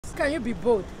can you be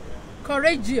bold,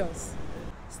 courageous?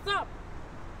 Stop.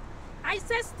 I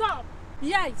said stop.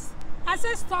 Yes, I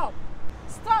said stop.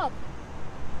 Stop.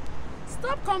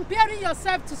 Stop comparing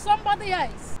yourself to somebody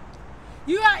else.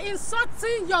 You are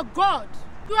insulting your God.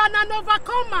 You are an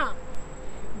overcomer.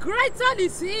 Greater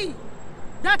is He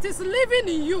that is living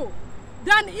in you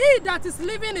than he that is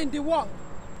living in the world.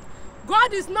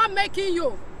 God is not making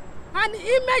you an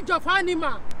image of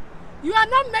animal. You are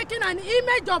not making an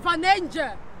image of an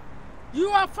angel. You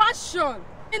are fashioned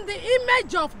in the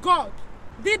image of God.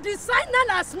 The designer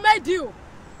has made you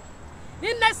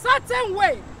in a certain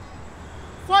way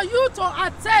for you to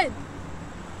attain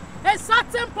a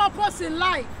certain purpose in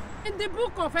life. In the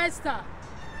book of Esther,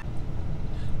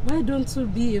 why don't you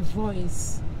be a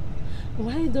voice?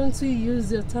 Why don't you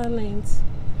use your talent?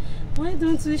 Why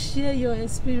don't you share your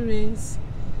experience?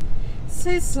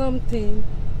 Say something.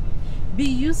 Be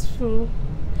useful.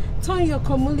 Turn your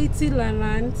community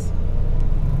around.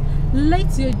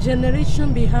 Let your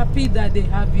generation be happy that they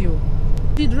have you.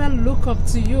 Children look up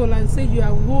to you and say you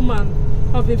are a woman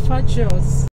of a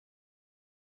virtuous.